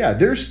 yeah,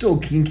 there's still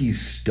kinky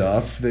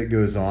stuff that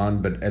goes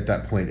on, but at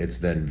that point, it's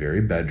then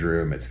very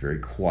bedroom, it's very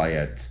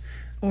quiet.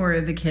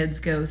 Or the kids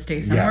go stay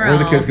somewhere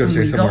else. Or the kids go and stay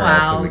we somewhere go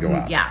else out, and we go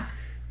out. Yeah.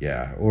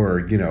 Yeah,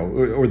 or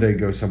or they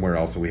go somewhere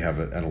else and we have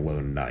an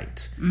alone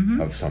night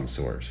of some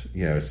sort.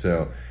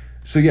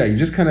 So yeah, you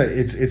just kind of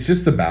it's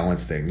just the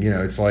balance thing.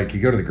 It's like you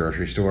go to the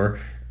grocery store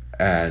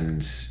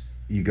and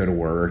you go to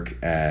work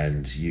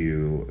and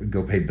you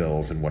go pay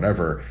bills and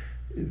whatever.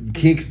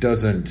 Kink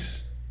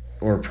doesn't,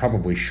 or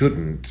probably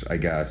shouldn't, I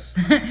guess.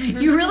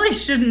 You really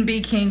shouldn't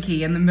be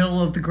kinky in the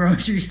middle of the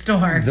grocery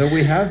store. Though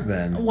we have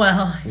been.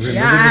 Well, Remember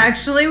yeah, this-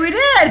 actually we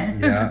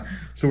did. Yeah.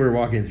 So we were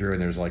walking through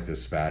and there's like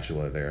this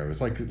spatula there. It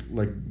was like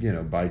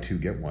buy two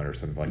get one or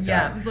something like that.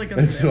 Yeah, it was like a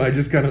And so I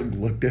just kind of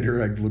looked at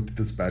her. I looked at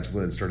the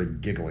spatula and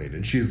started giggling.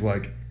 And she's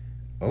like,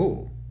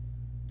 "Oh,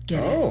 Get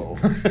it.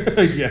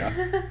 oh,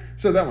 yeah."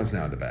 So that one's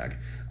now in the bag.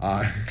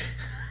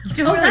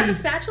 Totally. Oh, that's a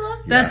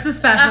spatula? That's the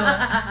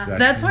spatula. That's-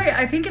 That's why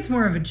I think it's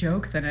more of a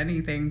joke than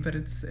anything, but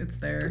it's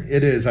there.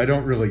 It is. I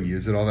don't really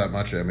use it all that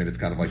much. I mean, it's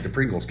kind of like the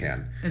Pringles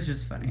can. It's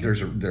just funny.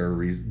 There are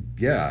reasons.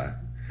 Yeah.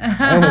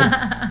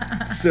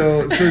 Oh,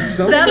 so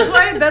some. That's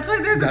why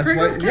there's a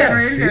Pringles can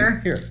right see,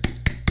 here.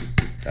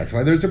 That's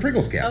why there's a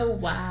Pringles can. Oh,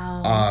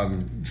 wow.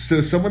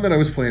 So someone that I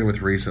was playing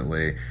with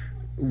recently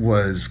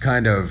was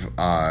kind of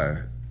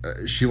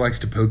she likes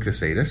to poke the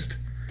sadist,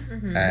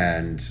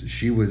 and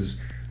she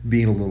was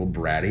being a little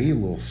bratty, a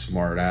little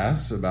smart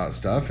ass about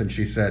stuff, and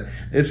she said,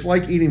 "It's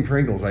like eating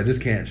Pringles, I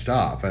just can't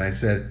stop." And I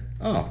said,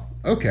 "Oh,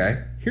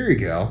 okay, here you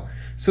go.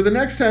 So the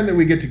next time that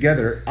we get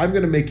together, I'm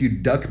going to make you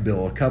duck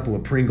bill a couple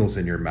of Pringles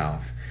in your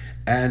mouth,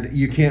 and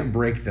you can't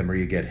break them or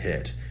you get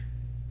hit."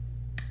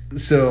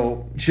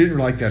 So she didn't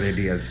like that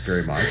idea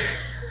very much.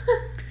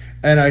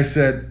 And I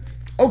said,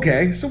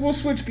 "Okay, so we'll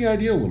switch the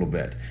idea a little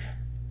bit.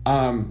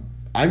 I'm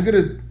going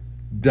to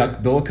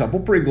duck bill a couple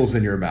Pringles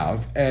in your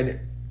mouth, and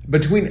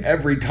between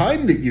every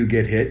time that you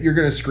get hit, you're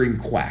going to scream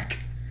quack."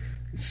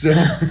 So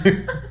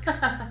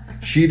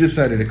she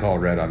decided to call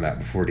red on that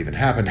before it even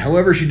happened.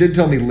 However, she did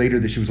tell me later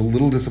that she was a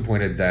little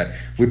disappointed that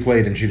we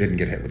played and she didn't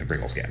get hit with a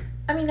Pringles can.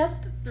 I mean, that's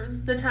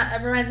the time.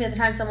 It reminds me of the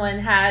time someone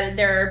had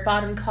their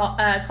bottom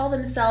call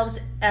themselves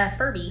a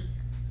Furby.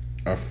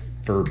 A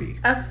Furby.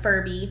 A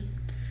Furby.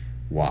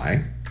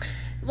 Why?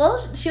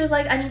 Well, she was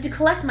like, "I need to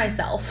collect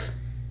myself."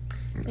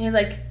 And he was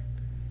like,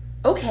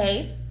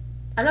 "Okay,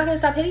 I'm not going to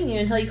stop hitting you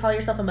until you call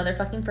yourself a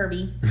motherfucking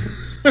Furby."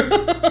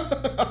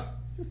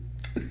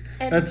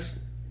 And That's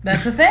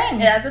That's a thing.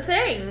 that's a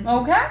thing.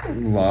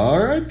 Okay.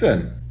 all right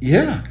then.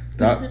 Yeah.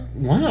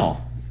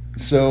 Wow.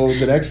 So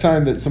the next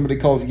time that somebody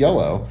calls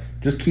yellow,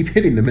 just keep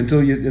hitting them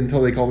until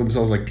they call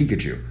themselves like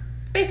Pikachu.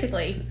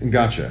 Basically.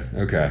 Gotcha.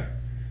 Okay.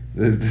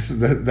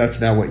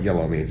 That's now what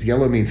yellow means.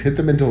 Yellow means hit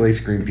them until they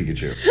scream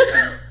Pikachu.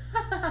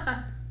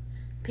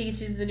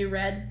 Pikachu's the new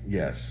red.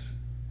 Yes.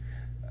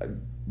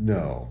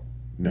 No.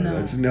 No.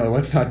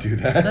 Let's not do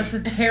that. That's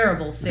a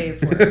terrible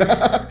safe word.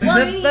 Well,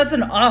 I mean, That's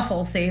an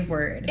awful safe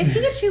word. if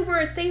Pikachu were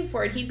a safe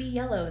word, he'd be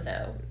yellow,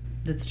 though.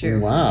 That's true.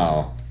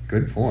 Wow.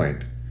 Good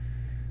point.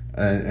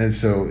 And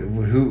so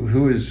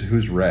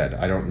who's red?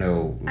 I don't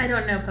know. I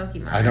don't know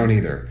Pokemon. I don't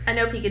either. I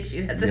know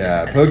Pikachu. That's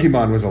Yeah, it.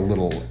 Pokemon was a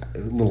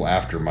little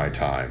after my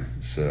time.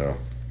 So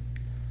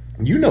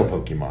you know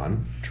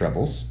Pokemon,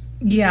 Trebles.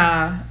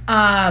 Yeah.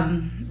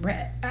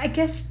 Red. I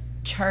guess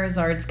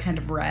Charizard's kind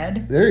of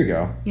red. There you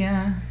go.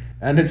 Yeah.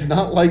 And it's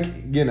not like,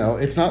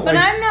 it's not But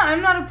like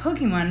I'm not a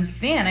Pokemon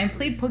fan. I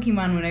played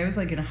Pokemon when I was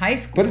like in high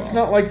school. But it's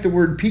not like the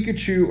word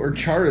Pikachu or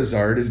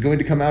Charizard is going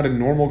to come out in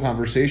normal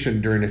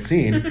conversation during a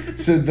scene.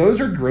 So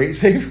those are great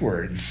safe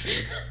words.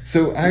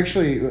 So I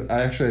actually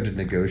had to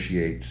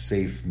negotiate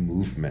safe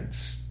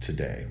movements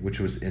today, which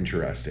was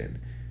interesting.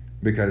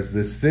 Because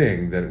this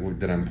thing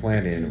that I'm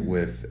planning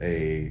with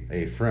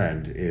a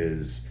friend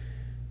is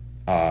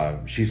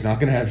she's not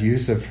going to have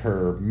use of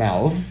her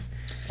mouth,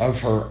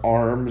 of her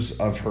arms,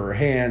 of her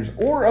hands,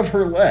 or of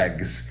her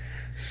legs.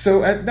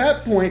 So at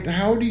that point,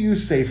 how do you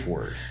safe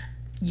word?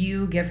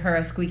 You give her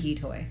a squeaky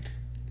toy.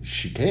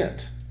 She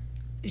can't.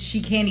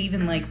 She can't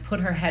even like put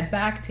her head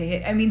back to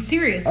hit. I mean,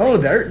 seriously. Oh,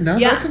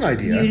 that's an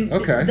idea.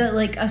 Okay.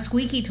 Like a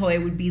squeaky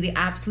toy would be the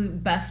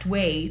absolute best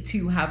way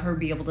to have her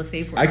be able to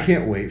safe word. I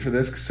can't wait for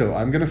this. So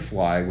I'm going to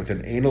fly with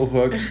an anal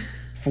hook,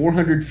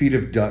 400 feet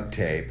of duct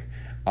tape,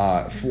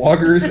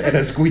 Floggers and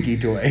a squeaky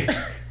toy.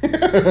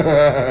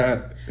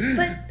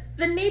 But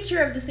the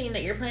nature of the scene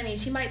that you're planning,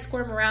 she might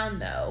squirm around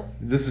though.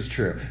 This is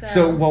true.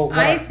 So, what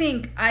I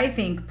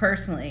think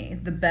personally,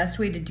 the best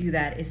way to do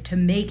that is to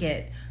make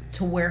it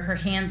to where her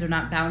hands are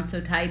not bound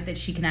so tight that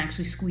she can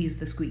actually squeeze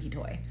the squeaky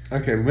toy.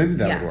 Okay, well, maybe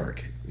that Yeah. would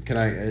work. Can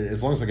I,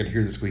 as long as I can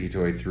hear the squeaky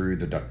toy through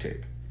the duct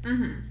tape?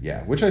 Mm-hmm.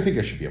 Yeah, which I think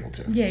I should be able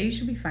to. Yeah, you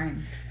should be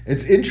fine.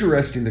 It's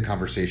interesting the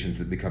conversations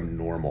that become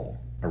normal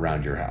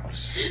around your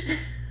house.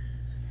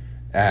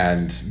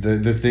 And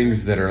the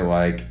things that are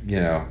like,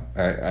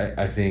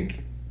 I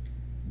think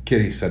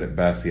Kitty said it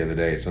best the other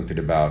day, something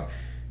about,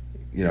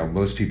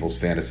 most people's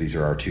fantasies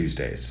are our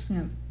Tuesdays.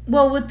 Yeah.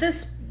 Well, with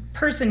this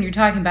person you're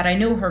talking about, I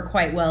know her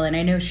quite well, and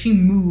I know she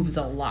moves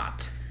a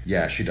lot.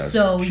 Yeah, she does.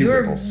 So she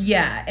wiggles.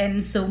 yeah,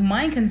 and so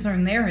my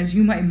concern there is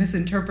you might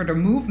misinterpret a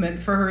movement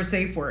for her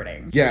safe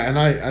wording. Yeah, and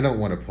I don't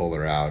want to pull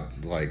her out.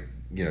 Like,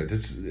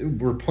 what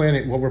we're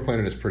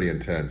planning is pretty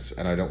intense,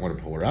 and I don't want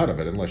to pull her out of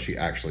it unless she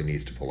actually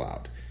needs to pull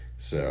out.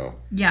 So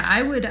Yeah,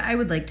 I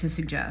would like to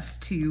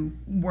suggest to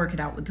work it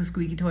out with the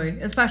squeaky toy,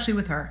 especially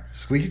with her.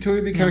 squeaky toy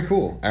would be kind of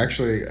cool.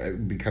 Actually, it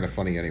would be kind of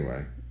funny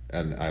anyway,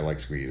 and I like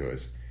squeaky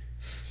toys.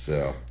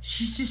 So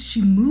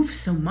She moves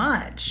so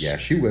much. yeah,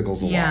 she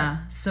wiggles a lot. Yeah,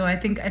 so I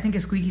think a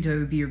squeaky toy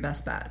would be your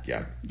best bet.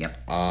 Yeah. Yep.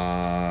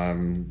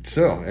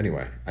 So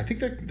anyway, I think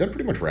that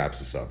pretty much wraps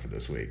us up for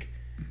this week.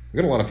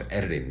 We got a lot of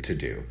editing to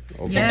do.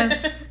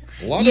 Yes.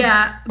 A lot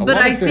Yeah, of, but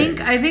lot I of think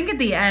things. at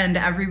the end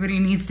everybody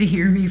needs to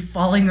hear me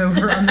falling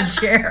over on the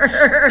chair.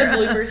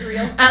 bloopers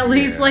reel. At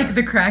least Yeah. like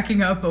the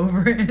cracking up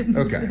over it.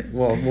 Okay,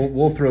 well,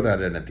 we'll throw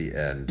that in at the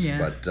end. Yeah.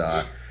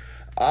 But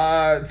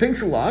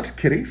thanks a lot,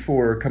 Kitty,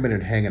 for coming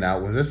and hanging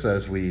out with us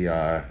as we.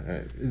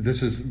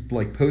 This is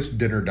like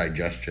post-dinner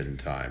digestion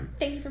time.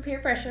 Thank you for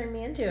peer pressuring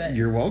me into it.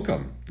 You're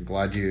welcome.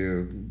 Glad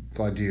you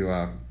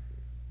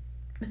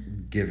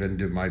give in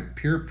to my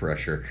peer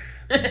pressure.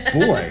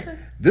 Boy,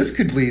 this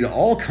could lead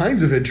all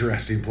kinds of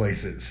interesting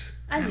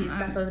places. I need to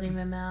stop opening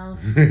my mouth.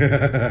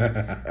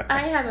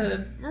 I have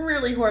a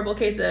really horrible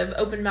case of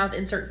open mouth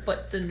insert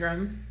foot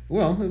syndrome.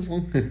 Well, as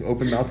long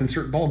open mouth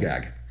insert ball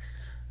gag.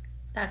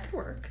 That could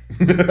work.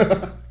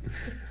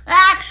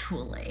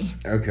 Actually,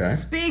 Okay.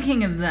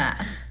 speaking of that,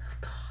 Oh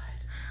God.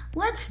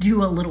 let's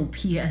do a little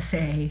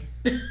PSA.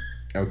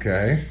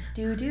 Okay.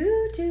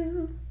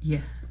 Do.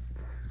 Yeah.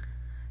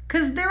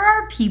 Because there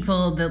are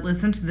people that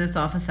listen to this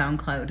off of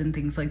SoundCloud and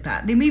things like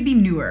that. They may be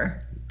newer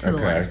to the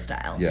Okay.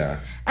 lifestyle. Yeah.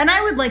 And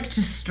I would like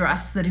to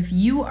stress that if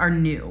you are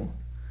new,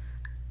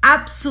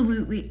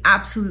 absolutely,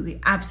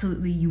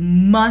 you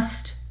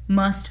must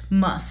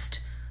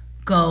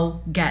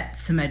go get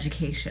some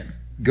education.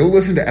 Go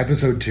listen to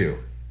episode 2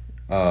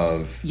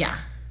 of Yeah.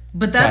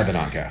 But Tie the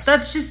Knotcast.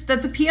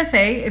 that's a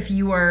PSA if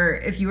you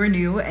are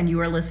new and you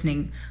are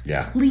listening.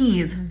 Yeah.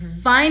 Please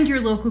find your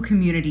local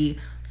community,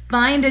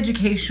 find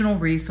educational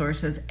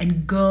resources,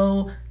 and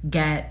go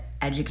get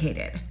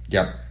educated.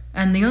 Yep.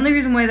 And the only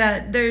reason why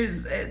that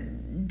there's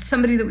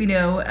somebody that we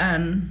know,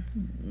 and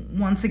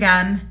once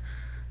again,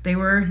 they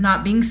were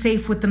not being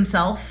safe with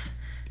themselves,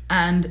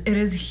 and it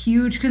is a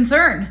huge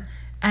concern.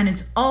 And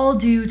it's all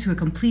due to a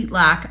complete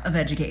lack of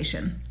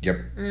education. Yep.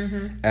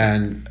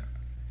 And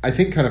I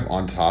think kind of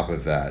on top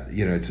of that,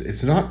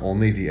 it's not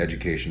only the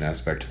education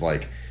aspect,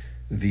 like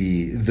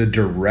the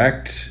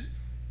direct,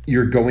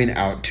 you're going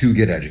out to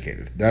get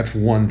educated. That's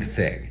one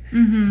thing.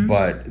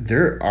 But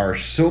there are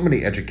so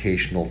many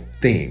educational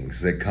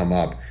things that come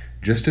up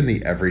just in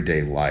the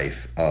everyday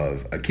life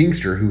of a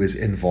Kingster who is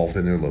involved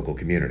in their local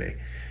community.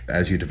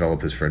 As you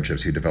develop those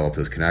friendships, you develop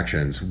those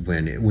connections.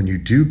 When you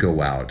do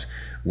go out,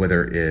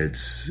 whether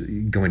it's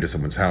going to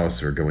someone's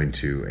house or going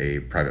to a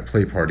private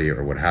play party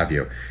or what have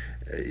you,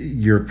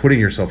 you're putting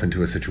yourself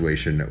into a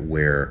situation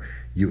where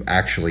you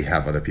actually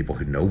have other people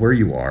who know where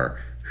you are,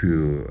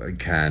 who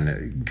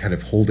can kind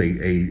of hold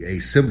a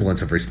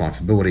semblance of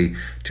responsibility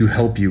to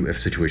help you if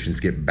situations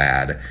get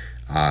bad.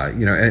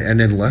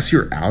 And unless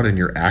you're out and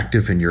you're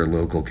active in your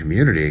local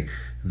community,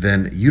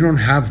 then you don't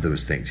have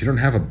those things. You don't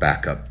have a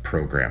backup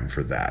program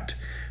for that.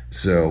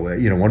 So,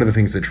 one of the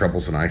things that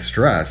Troubles and I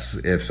stress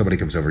if somebody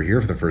comes over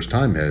here for the first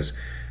time is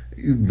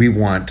we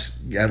want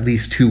at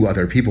least 2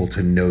 other people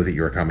to know that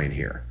you're coming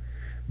here,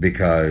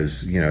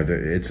 because,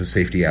 it's a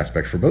safety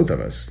aspect for both of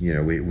us.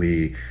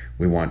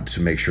 We want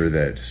to make sure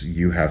that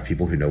you have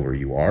people who know where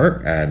you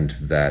are and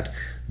that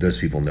those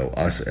people know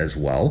us as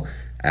well.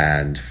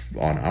 And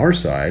on our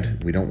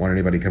side, we don't want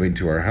anybody coming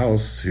to our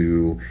house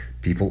who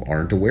people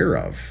aren't aware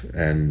of.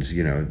 And,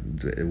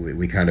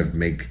 we kind of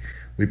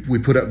we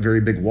put up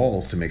very big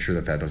walls to make sure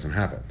that doesn't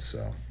happen.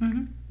 So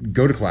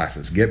go to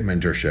classes, get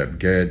mentorship,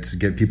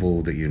 get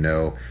people that you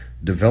know,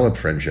 develop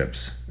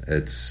friendships.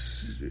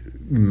 It's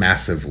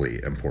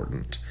massively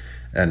important.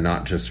 And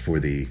not just for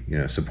the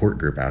support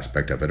group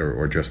aspect of it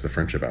or just the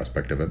friendship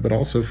aspect of it, but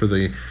also for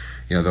the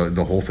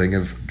the whole thing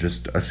of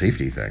just a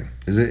safety thing.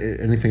 Is it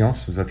anything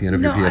else? Is that the end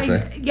of your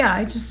PSA?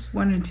 I just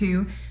wanted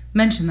to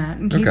mention that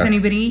in case Okay.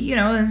 anybody, you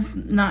know, is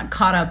not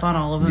caught up on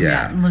all of them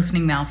Yeah. yet and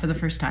listening now for the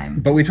first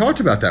time. But we talked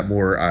about that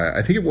more.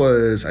 I think it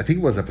was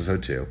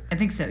episode 2. I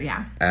think so,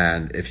 yeah.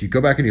 And if you go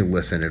back and you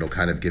listen, it'll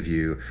kind of give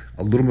you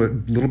a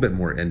little bit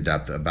more in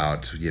depth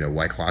about, you know,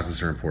 why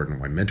classes are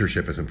important, why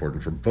mentorship is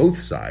important for both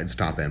sides,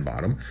 top and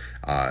bottom.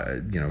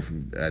 You know,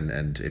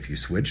 and if you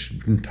switch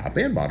top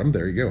and bottom,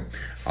 there you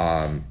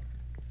go.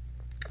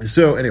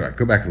 So anyway,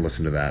 go back and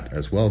listen to that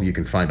as well. You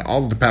can find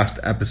all of the past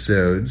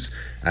episodes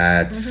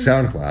at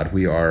SoundCloud.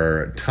 We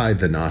are Tie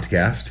the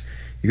Knotcast.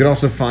 You can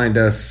also find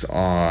us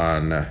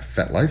on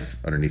FetLife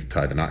underneath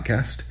Tie the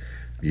Knotcast.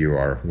 You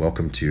are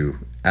welcome to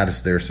add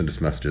us there, send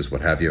us messages,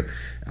 what have you.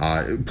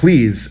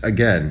 Please,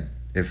 again,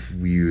 if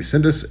you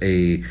send us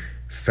a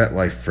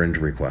FetLife friend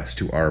request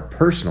to our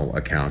personal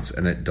accounts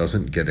and it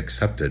doesn't get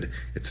accepted,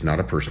 it's not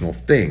a personal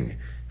thing.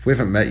 If we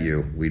haven't met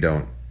you, we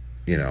don't,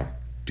 you know,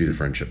 do the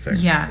friendship thing.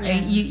 Yeah,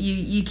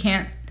 you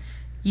can't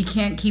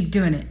keep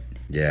doing it.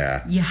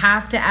 Yeah. You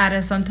have to add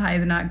us on Tie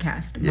the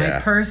Knotcast. Yeah. My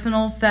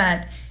personal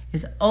fet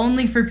is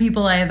only for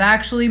people I have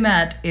actually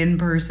met in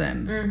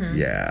person.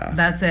 Yeah.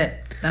 That's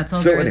it. That's all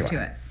So there is anyway,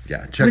 to it.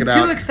 yeah, check With it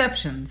out. 2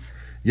 exceptions.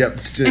 Yep.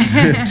 Two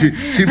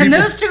people. And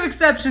those 2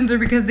 exceptions are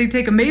because they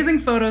take amazing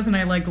photos and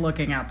I like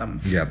looking at them.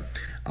 Yep.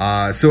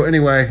 So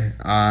anyway,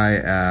 I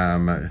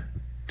am...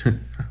 I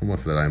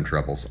almost said I am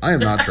Troubles. I am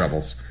not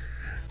Troubles.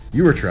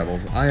 You are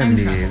Troubles. I am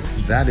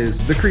Neve. That is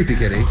the Creepy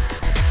Kitty.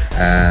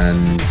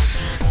 And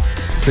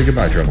say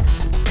goodbye,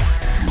 Troubles.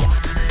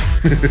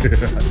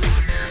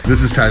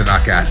 This is Tie the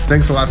Knotcast.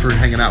 Thanks a lot for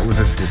hanging out with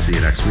us. We'll see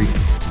you next week.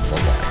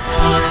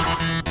 Bye-bye.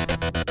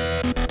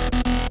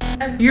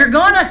 You're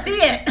gonna see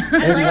it. I'd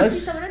like to Unless- see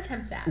someone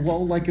attempt that.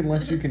 Well, like,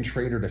 unless you can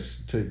train her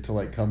to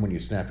like come when you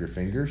snap your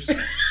fingers.